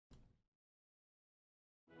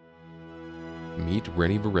Meet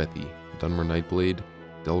Rennie Varethi, Dunmer Nightblade,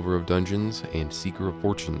 Delver of Dungeons, and Seeker of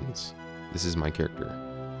Fortunes. This is my character,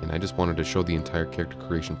 and I just wanted to show the entire character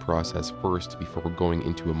creation process first before going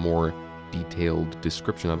into a more detailed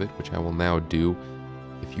description of it, which I will now do.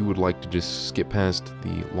 If you would like to just skip past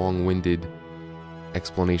the long-winded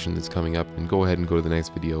explanation that's coming up, and go ahead and go to the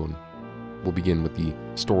next video, and we'll begin with the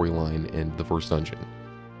storyline and the first dungeon.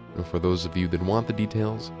 And for those of you that want the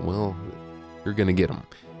details, well, you're gonna get them.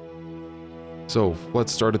 So,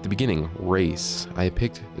 let's start at the beginning. Race. I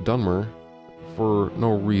picked Dunmer for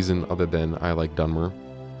no reason other than I like Dunmer.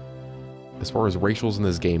 As far as racials in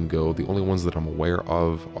this game go, the only ones that I'm aware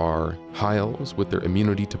of are High Elves with their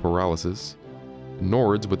immunity to paralysis,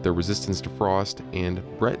 Nords with their resistance to frost, and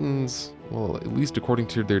Bretons, well, at least according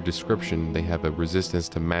to their description, they have a resistance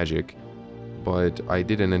to magic. But I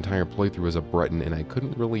did an entire playthrough as a Breton, and I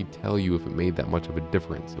couldn't really tell you if it made that much of a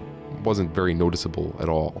difference. It wasn't very noticeable at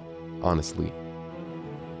all, honestly.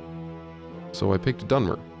 So I picked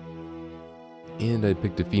Dunmer. And I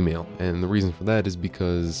picked a female, and the reason for that is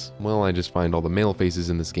because, well, I just find all the male faces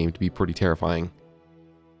in this game to be pretty terrifying.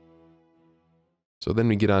 So then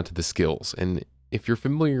we get on to the skills, and if you're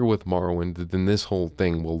familiar with Morrowind, then this whole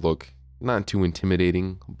thing will look not too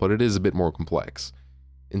intimidating, but it is a bit more complex.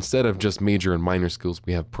 Instead of just major and minor skills,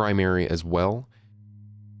 we have primary as well.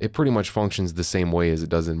 It pretty much functions the same way as it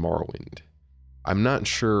does in Morrowind. I'm not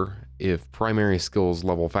sure if primary skills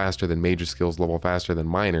level faster than major skills level faster than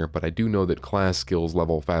minor, but I do know that class skills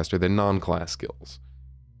level faster than non-class skills.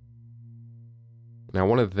 Now,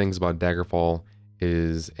 one of the things about Daggerfall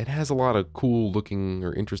is it has a lot of cool looking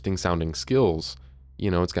or interesting sounding skills. You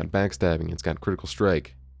know, it's got backstabbing, it's got critical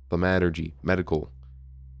strike, thaumaturgy, medical,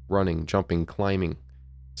 running, jumping, climbing,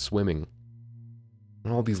 swimming,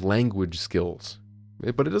 and all these language skills.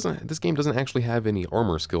 But it doesn't. This game doesn't actually have any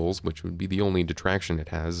armor skills, which would be the only detraction it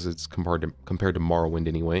has. It's compared to Morrowind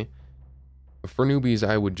anyway. For newbies,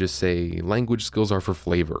 I would just say language skills are for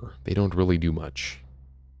flavor. They don't really do much.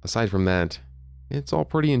 Aside from that, it's all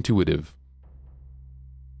pretty intuitive.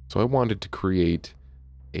 So I wanted to create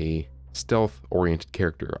a stealth-oriented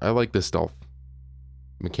character. I like the stealth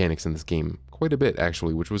mechanics in this game quite a bit,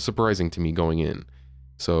 actually, which was surprising to me going in.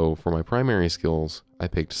 So for my primary skills, I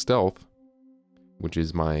picked stealth, which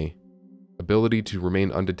is my ability to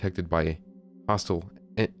remain undetected by hostile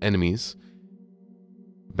enemies,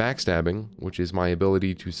 backstabbing, which is my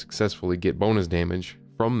ability to successfully get bonus damage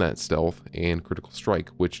from that stealth, and critical strike,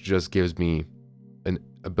 which just gives me an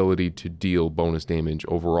ability to deal bonus damage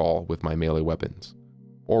overall with my melee weapons,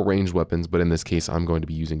 or ranged weapons, but in this case I'm going to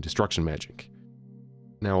be using destruction magic.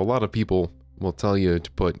 Now, a lot of people will tell you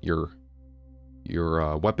to put your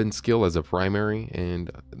weapon skill as a primary,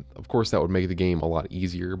 and of course that would make the game a lot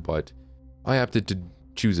easier, but I opted to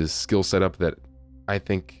choose a skill setup that I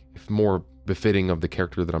think is more befitting of the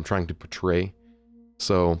character that I'm trying to portray.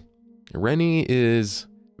 So Rennie is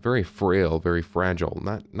very frail, very fragile,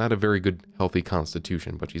 not a very good healthy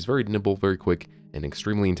constitution, but she's very nimble, very quick, and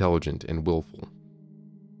extremely intelligent and willful.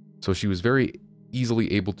 So she was very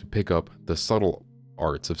easily able to pick up the subtle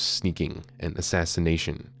arts of sneaking and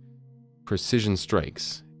assassination, precision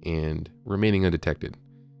strikes, and remaining undetected.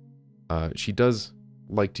 She does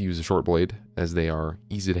like to use a short blade, as they are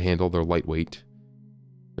easy to handle, they're lightweight,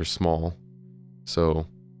 they're small, so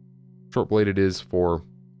short blade it is for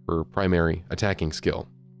her primary attacking skill.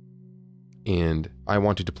 And I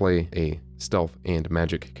wanted to play a stealth and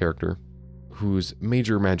magic character whose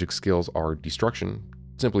major magic skills are destruction,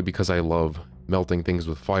 simply because I love melting things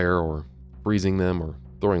with fire, or freezing them, or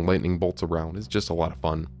throwing lightning bolts around. It's just a lot of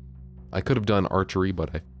fun. I could have done archery, but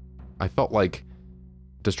I felt like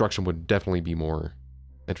destruction would definitely be more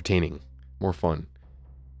entertaining, more fun.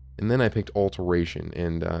 And then I picked alteration,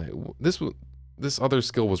 and this other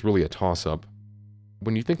skill was really a toss-up.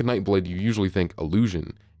 When you think of Nightblade, you usually think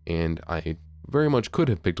illusion, and I very much could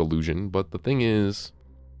have picked illusion, but the thing is,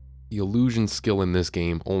 the illusion skill in this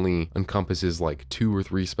game only encompasses like 2 or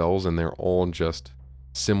 3 spells, and they're all just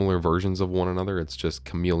similar versions of one another. It's just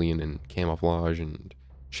chameleon and camouflage and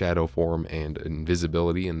shadow form and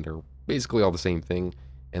invisibility, and they're basically all the same thing.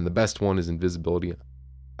 And the best one is invisibility,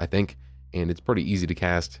 I think, and it's pretty easy to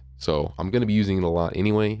cast, so I'm going to be using it a lot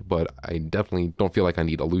anyway, but I definitely don't feel like I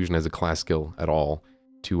need illusion as a class skill at all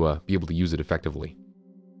to be able to use it effectively.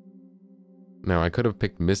 Now, I could have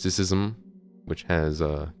picked mysticism, which has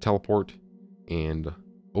teleport and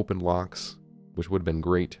open locks, which would have been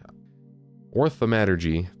great, or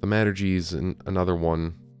thaumaturgy. Thaumaturgy is another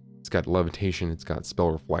one. It's got levitation, it's got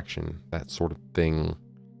spell reflection, that sort of thing.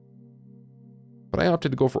 But I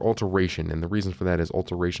opted to go for alteration, and the reason for that is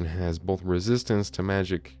alteration has both resistance to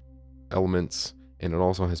magic elements and it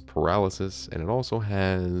also has paralysis, and it also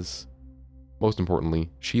has, most importantly,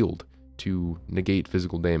 shield to negate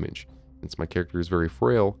physical damage. Since my character is very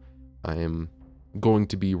frail, I am going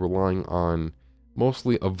to be relying on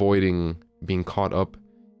mostly avoiding being caught up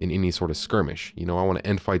in any sort of skirmish. You know, I want to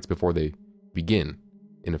end fights before they begin,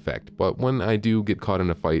 in effect. But when I do get caught in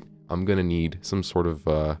a fight, I'm going to need some sort of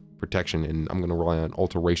protection, and I'm going to rely on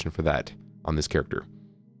alteration for that on this character.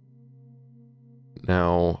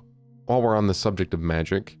 Now, while we're on the subject of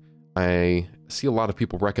magic, I see a lot of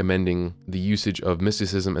people recommending the usage of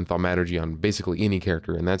mysticism and thaumaturgy on basically any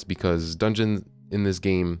character, and that's because dungeons in this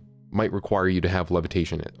game might require you to have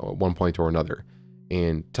levitation at one point or another,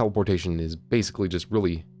 and teleportation is basically just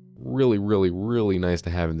really nice to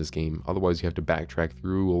have in this game. Otherwise you have to backtrack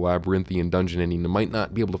through a labyrinthian dungeon and you might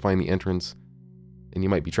not be able to find the entrance, and you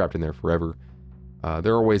might be trapped in there forever.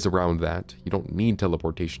 There are ways around that. You don't need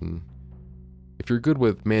teleportation. If you're good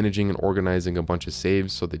with managing and organizing a bunch of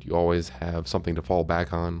saves so that you always have something to fall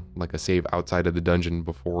back on, like a save outside of the dungeon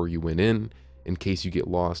before you went in case you get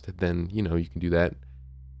lost, then, you know, you can do that.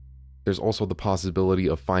 There's also the possibility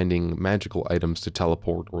of finding magical items to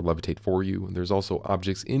teleport or levitate for you. There's also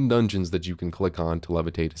objects in dungeons that you can click on to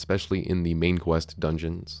levitate, especially in the main quest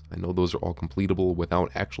dungeons. I know those are all completable without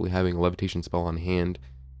actually having a levitation spell on hand,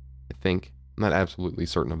 I think. I'm not absolutely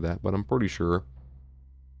certain of that, but I'm pretty sure.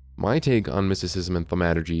 My take on mysticism and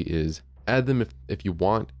thaumaturgy is add them if you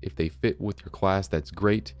want. If they fit with your class, that's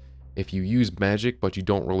great. If you use magic but you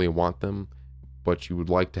don't really want them, but you would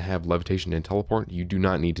like to have levitation and teleport, you do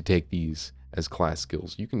not need to take these as class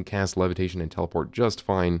skills. You can cast levitation and teleport just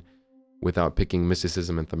fine without picking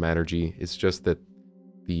mysticism and thaumaturgy. It's just that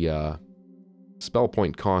the spell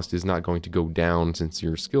point cost is not going to go down since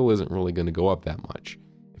your skill isn't really going to go up that much.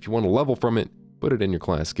 If you want to level from it, put it in your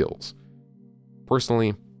class skills.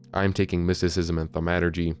 Personally, I'm taking mysticism and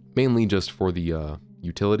thaumaturgy mainly just for the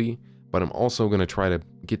utility, but I'm also going to try to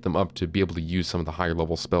get them up to be able to use some of the higher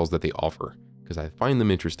level spells that they offer, because I find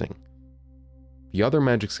them interesting. The other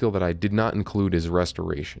magic skill that I did not include is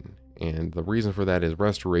Restoration, and the reason for that is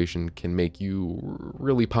Restoration can make you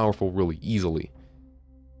really powerful really easily.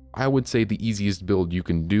 I would say the easiest build you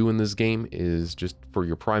can do in this game is just for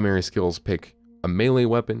your primary skills, pick a melee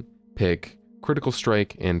weapon, pick Critical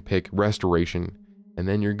Strike, and pick Restoration, and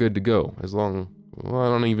then you're good to go. As long, well, I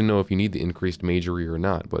don't even know if you need the increased magery or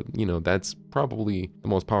not, but you know, that's probably the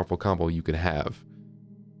most powerful combo you could have.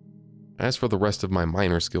 As for the rest of my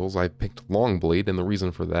minor skills, I picked Longblade, and the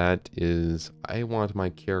reason for that is I want my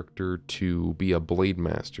character to be a blade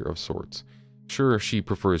master of sorts. Sure, she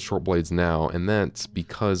prefers short blades now, and that's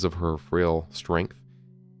because of her frail strength.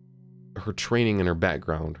 Her training and her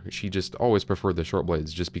background, she just always preferred the short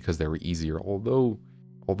blades just because they were easier, although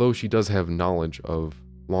she does have knowledge of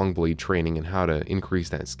Longblade training and how to increase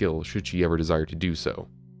that skill should she ever desire to do so.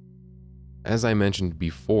 As I mentioned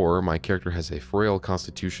before, my character has a frail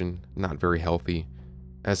constitution, not very healthy.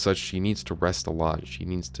 As such, she needs to rest a lot. She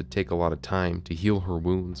needs to take a lot of time to heal her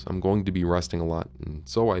wounds. I'm going to be resting a lot, and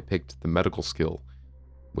so I picked the medical skill,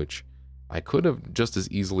 which I could have just as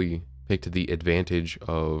easily picked the advantage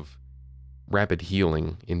of rapid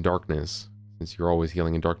healing in darkness, since you're always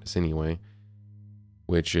healing in darkness anyway,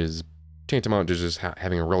 which is tantamount to just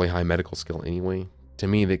having a really high medical skill anyway. To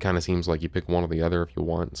me, that kind of seems like you pick one or the other if you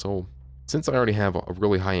want, so since I already have a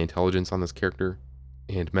really high intelligence on this character,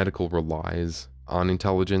 and medical relies on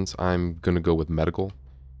intelligence, I'm going to go with medical.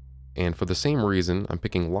 And for the same reason, I'm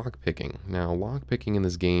picking lockpicking. Now, lockpicking in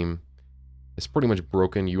this game is pretty much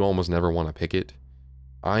broken. You almost never want to pick it.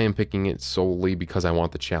 I am picking it solely because I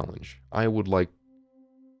want the challenge. I would like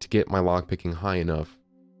to get my lockpicking high enough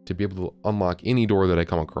to be able to unlock any door that I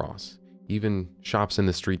come across, even shops in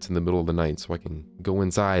the streets in the middle of the night, so I can go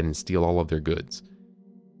inside and steal all of their goods.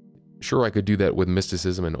 Sure, I could do that with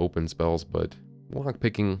mysticism and open spells, but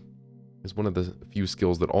lockpicking is one of the few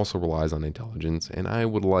skills that also relies on intelligence, and I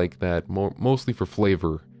would like that mostly for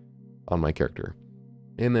flavor on my character.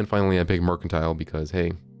 And then finally I pick mercantile because,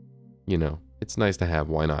 hey, you know, it's nice to have,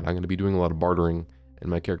 why not? I'm going to be doing a lot of bartering, and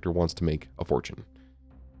my character wants to make a fortune.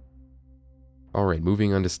 Alright,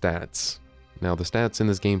 moving on to stats. Now, the stats in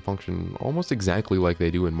this game function almost exactly like they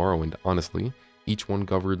do in Morrowind, honestly. Each one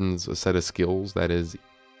governs a set of skills, that is,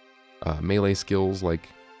 melee skills like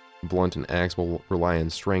blunt and axe will rely on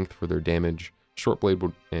strength for their damage,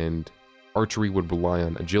 shortblade and archery would rely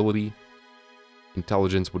on agility,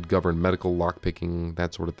 intelligence would govern medical, lockpicking,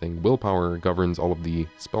 that sort of thing. Willpower governs all of the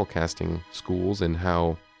spellcasting schools and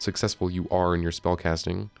how successful you are in your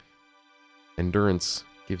spellcasting. Endurance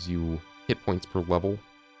gives you hit points per level,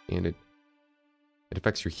 and it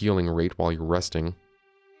affects your healing rate while you're resting.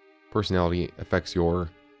 Personality affects your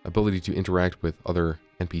ability to interact with other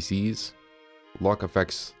NPCs. Luck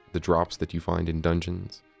affects the drops that you find in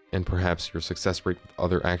dungeons, and perhaps your success rate with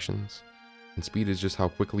other actions. And speed is just how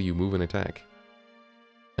quickly you move and attack.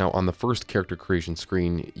 Now, on the first character creation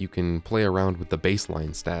screen, you can play around with the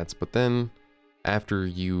baseline stats, but then after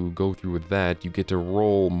you go through with that, you get to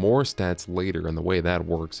roll more stats later, and the way that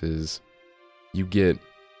works is you get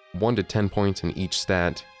 1 to 10 points in each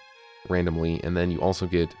stat randomly, and then you also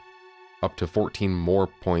get up to 14 more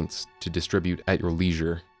points to distribute at your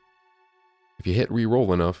leisure. If you hit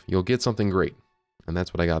reroll enough, you'll get something great, and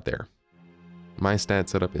that's what I got there. My stat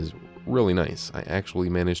setup is really nice. I actually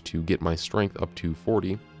managed to get my strength up to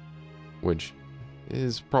 40, which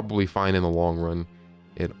is probably fine in the long run.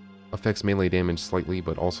 It affects melee damage slightly,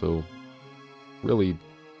 but also really,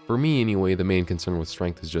 for me anyway, the main concern with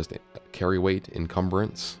strength is just carry weight,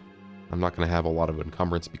 encumbrance. I'm not going to have a lot of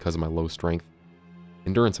encumbrance because of my low strength.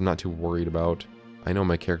 Endurance I'm not too worried about. I know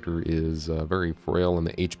my character is very frail in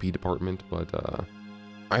the HP department, but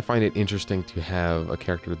I find it interesting to have a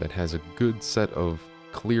character that has a good set of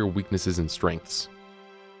clear weaknesses and strengths.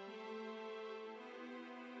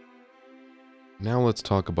 Now let's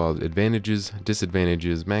talk about advantages,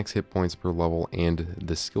 disadvantages, max hit points per level, and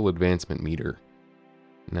the skill advancement meter.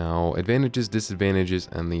 Now, advantages, disadvantages,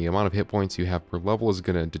 and the amount of hit points you have per level is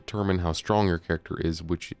going to determine how strong your character is,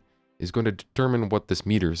 which is going to determine what this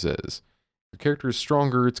meter says. If your character is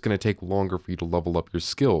stronger, it's going to take longer for you to level up your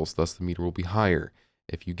skills, thus the meter will be higher.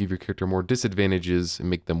 If you give your character more disadvantages and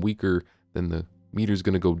make them weaker, then the meter is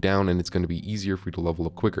going to go down and it's going to be easier for you to level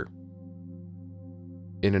up quicker.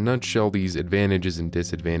 In a nutshell, these advantages and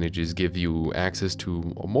disadvantages give you access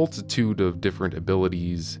to a multitude of different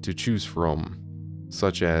abilities to choose from,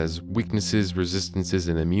 such as weaknesses, resistances,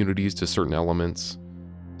 and immunities to certain elements,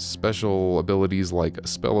 special abilities like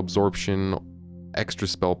spell absorption, extra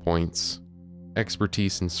spell points,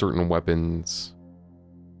 expertise in certain weapons,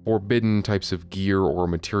 forbidden types of gear or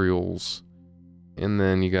materials, and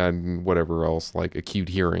then you got whatever else like acute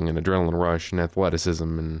hearing and adrenaline rush and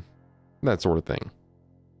athleticism and that sort of thing.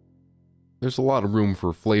 There's a lot of room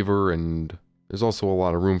for flavor, and there's also a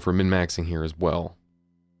lot of room for min-maxing here as well.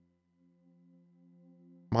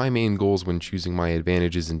 My main goals when choosing my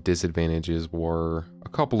advantages and disadvantages were a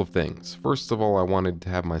couple of things. First of all, I wanted to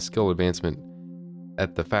have my skill advancement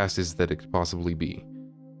at the fastest that it could possibly be.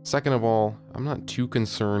 Second of all, I'm not too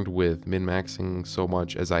concerned with min-maxing so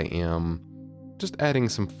much as I am just adding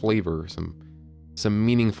some flavor, some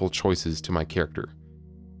meaningful choices to my character,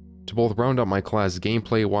 to both round out my class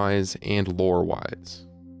gameplay-wise and lore-wise.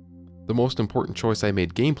 The most important choice I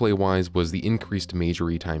made gameplay-wise was the increased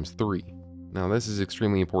majory times 3. Now this is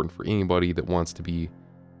extremely important for anybody that wants to be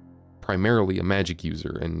primarily a magic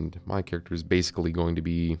user, and my character is basically going to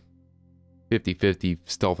be 50-50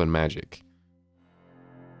 stealth and magic.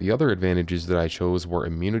 The other advantages that I chose were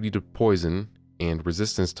immunity to poison and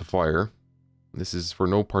resistance to fire. This is for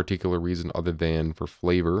no particular reason other than for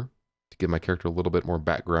flavor, to give my character a little bit more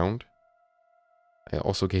background. I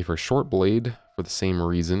also gave her short blade for the same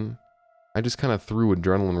reason. I just kind of threw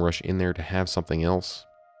adrenaline rush in there to have something else.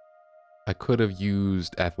 I could have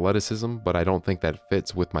used athleticism, but I don't think that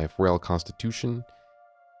fits with my frail constitution.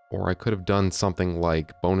 Or I could have done something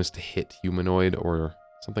like bonus to hit humanoid or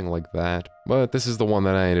something like that. But this is the one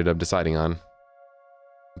that I ended up deciding on.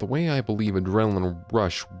 The way I believe adrenaline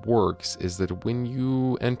rush works is that when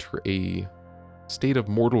you enter a state of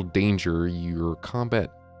mortal danger, your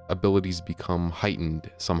combat abilities become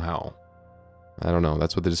heightened somehow. I don't know,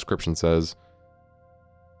 that's what the description says.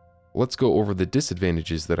 Let's go over the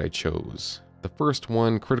disadvantages that I chose. The first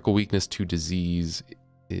one, critical weakness to disease,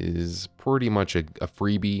 is pretty much a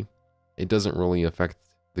freebie. It doesn't really affect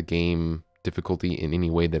the game difficulty in any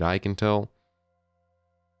way that I can tell.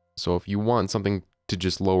 So if you want something to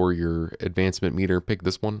just lower your advancement meter, pick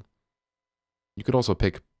this one. You could also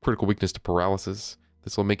pick critical weakness to paralysis.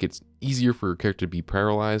 This will make it easier for your character to be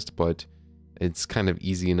paralyzed, but it's kind of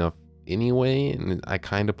easy enough anyway, and I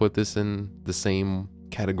kind of put this in the same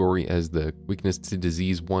category as the weakness to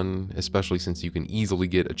disease one, especially since you can easily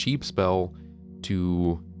get a cheap spell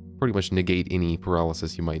to pretty much negate any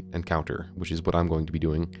paralysis you might encounter, which is what I'm going to be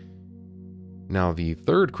doing. Now, the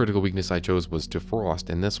third critical weakness I chose was to frost,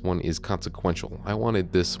 and this one is consequential. I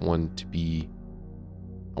wanted this one to be...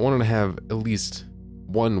 I wanted to have at least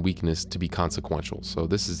one weakness to be consequential, so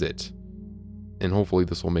this is it. And hopefully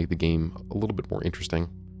this will make the game a little bit more interesting.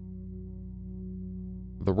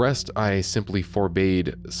 The rest, I simply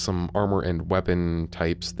forbade some armor and weapon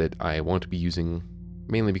types that I won't be using,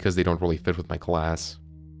 mainly because they don't really fit with my class.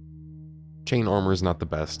 Chain armor is not the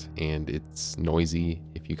best, and it's noisy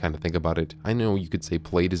if you kind of think about it. I know you could say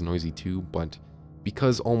plate is noisy too, but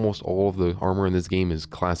because almost all of the armor in this game is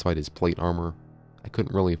classified as plate armor, I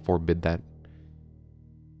couldn't really forbid that.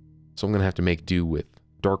 So I'm going to have to make do with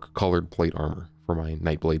dark colored plate armor for my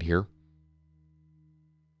Nightblade here.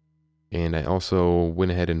 And I also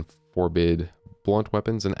went ahead and forbid blunt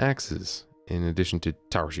weapons and axes, in addition to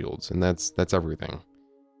tower shields, and that's everything.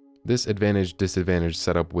 This advantage-disadvantage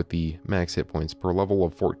setup with the max hit points per level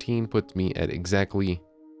of 14 puts me at exactly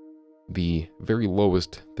the very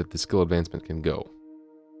lowest that the skill advancement can go.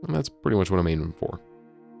 And that's pretty much what I'm aiming for.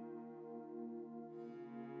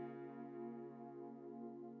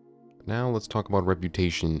 Now let's talk about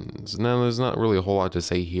reputations. Now there's not really a whole lot to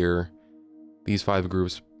say here. These 5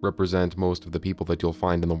 groups represent most of the people that you'll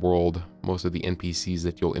find in the world, most of the NPCs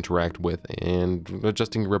that you'll interact with, and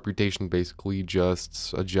adjusting your reputation basically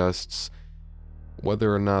just adjusts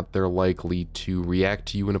whether or not they're likely to react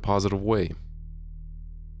to you in a positive way.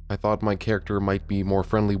 I thought my character might be more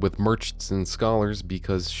friendly with merchants and scholars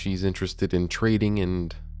because she's interested in trading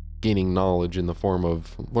and gaining knowledge in the form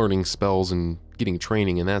of learning spells and getting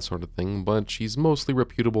training and that sort of thing, but she's mostly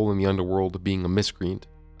reputable in the underworld, being a miscreant,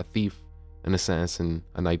 a thief, an assassin,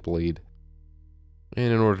 a Nightblade.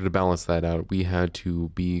 And in order to balance that out, we had to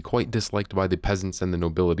be quite disliked by the peasants and the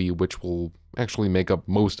nobility, which will actually make up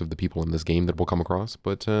most of the people in this game that we'll come across,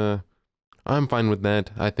 but I'm fine with that.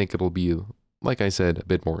 I think it'll be, like I said, a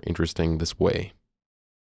bit more interesting this way.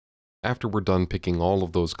 After we're done picking all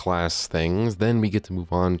of those class things, then we get to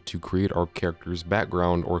move on to create our character's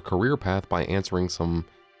background or career path by answering some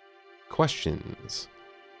questions.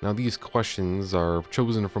 Now these questions are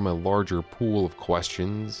chosen from a larger pool of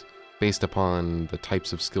questions based upon the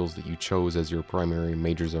types of skills that you chose as your primary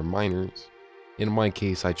majors or minors. In my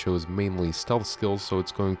case, I chose mainly stealth skills, so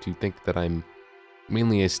it's going to think that I'm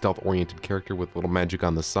mainly a stealth-oriented character with a little magic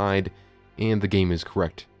on the side, and the game is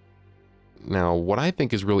correct. Now, what I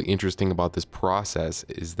think is really interesting about this process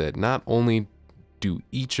is that not only do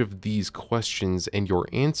each of these questions and your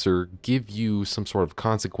answer give you some sort of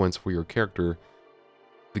consequence for your character,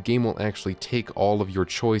 the game will actually take all of your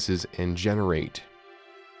choices and generate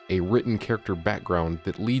a written character background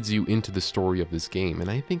that leads you into the story of this game, and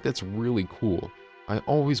I think that's really cool. I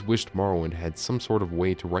always wished Morrowind had some sort of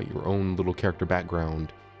way to write your own little character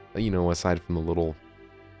background, you know, aside from the little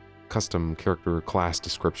custom character class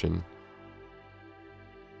description.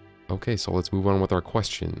 Okay, so let's move on with our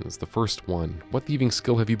questions. The first one, what thieving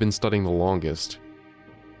skill have you been studying the longest?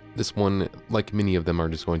 This one, like many of them, are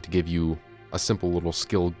just going to give you a simple little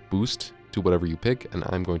skill boost to whatever you pick, and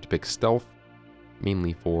I'm going to pick stealth,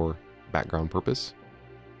 mainly for background purpose.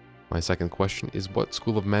 My second question is, what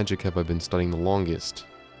school of magic have I been studying the longest?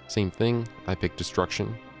 Same thing, I picked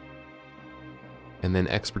destruction. And then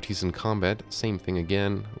expertise in combat, same thing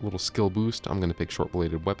again, a little skill boost, I'm going to pick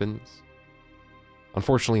short-bladed weapons.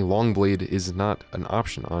 Unfortunately, longblade is not an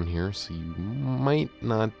option on here, so you might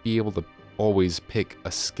not be able to always pick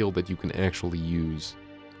a skill that you can actually use,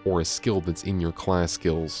 or a skill that's in your class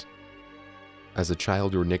skills. As a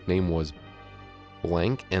child, your nickname was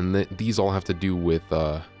blank, and these all have to do with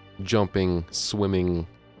jumping, swimming,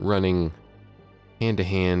 running,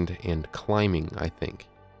 hand-to-hand, and climbing, I think.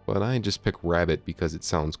 But I just pick rabbit because it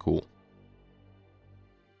sounds cool.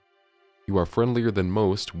 You are friendlier than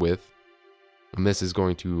most with, and this is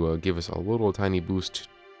going to give us a little tiny boost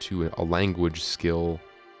to a language skill,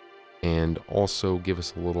 and also give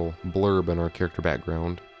us a little blurb in our character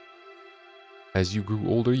background. As you grew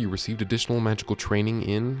older, you received additional magical training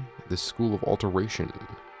in the School of Alteration.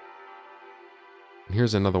 And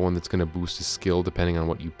here's another one that's going to boost a skill depending on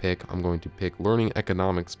what you pick. I'm going to pick Learning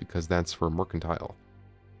Economics because that's for mercantile.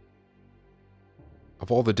 Of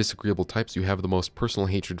all the disagreeable types, you have the most personal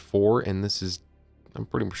hatred for, and this is, I'm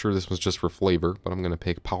pretty sure this was just for flavor, but I'm going to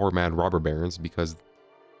pick Power Mad Robber Barons because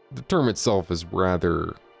the term itself is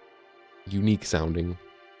rather unique sounding.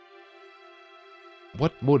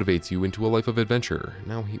 What motivates you into a life of adventure?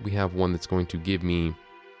 Now we have one that's going to give me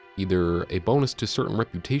either a bonus to certain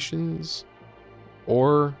reputations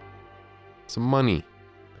or some money.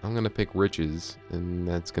 I'm going to pick riches, and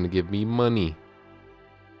that's going to give me money.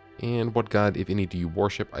 And what god, if any, do you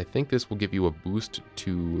worship? I think this will give you a boost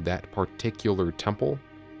to that particular temple,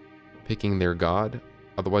 picking their god.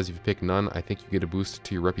 Otherwise, if you pick none, I think you get a boost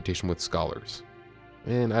to your reputation with scholars.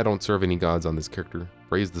 And I don't serve any gods on this character.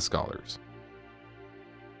 Praise the scholars.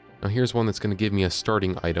 Now here's one that's going to give me a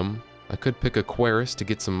starting item. I could pick a Querus to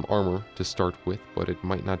get some armor to start with, but it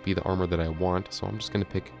might not be the armor that I want, so I'm just going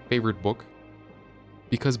to pick favorite book,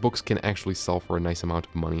 because books can actually sell for a nice amount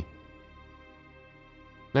of money.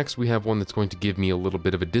 Next we have one that's going to give me a little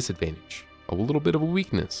bit of a disadvantage, a little bit of a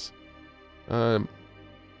weakness.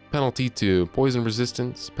 penalty to poison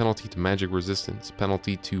resistance, penalty to magic resistance,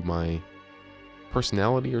 penalty to my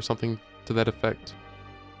personality or something to that effect,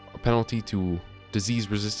 a penalty to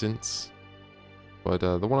disease resistance. But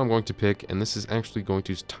the one I'm going to pick, and this is actually going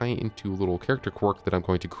to tie into a little character quirk that I'm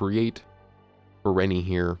going to create for Rennie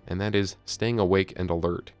here, and that is staying awake and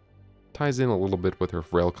alert. Ties in a little bit with her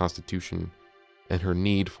frail constitution and her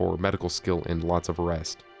need for medical skill and lots of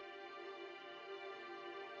rest.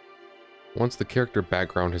 Once the character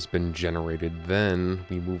background has been generated, then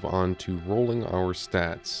we move on to rolling our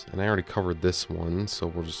stats. And I already covered this one, so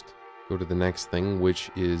we'll just go to the next thing,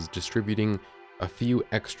 which is distributing a few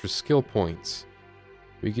extra skill points.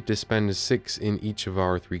 We get to spend 6 in each of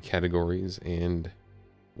our 3 categories, and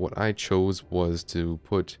what I chose was to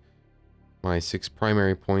put my 6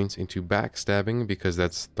 primary points into backstabbing, because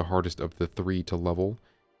that's the hardest of the 3 to level.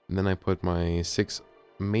 And then I put my 6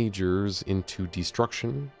 majors into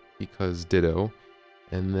destruction, because ditto.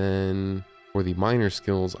 And then for the minor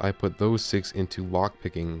skills, I put those 6 into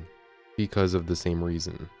lockpicking, because of the same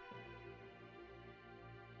reason.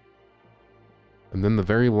 And then the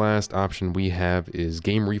very last option we have is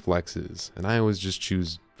game reflexes, and I always just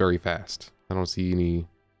choose very fast. I don't see any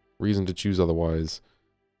reason to choose otherwise.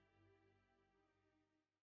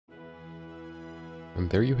 And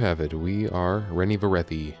there you have it. We are Rennie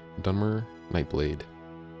Varethi, Dunmer Nightblade,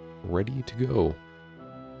 ready to go.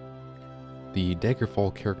 The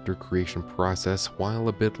Daggerfall character creation process, while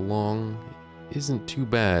a bit long, isn't too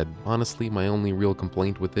bad. Honestly, my only real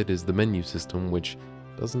complaint with it is the menu system, which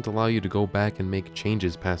doesn't allow you to go back and make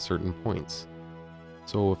changes past certain points.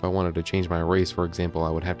 So if I wanted to change my race, for example, I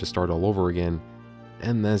would have to start all over again,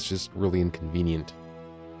 and that's just really inconvenient.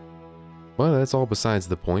 But that's all besides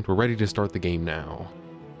the point. We're ready to start the game now.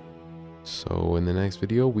 So in the next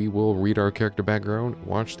video, we will read our character background,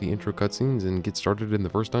 watch the intro cutscenes, and get started in the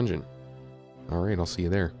first dungeon. Alright, I'll see you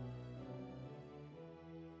there.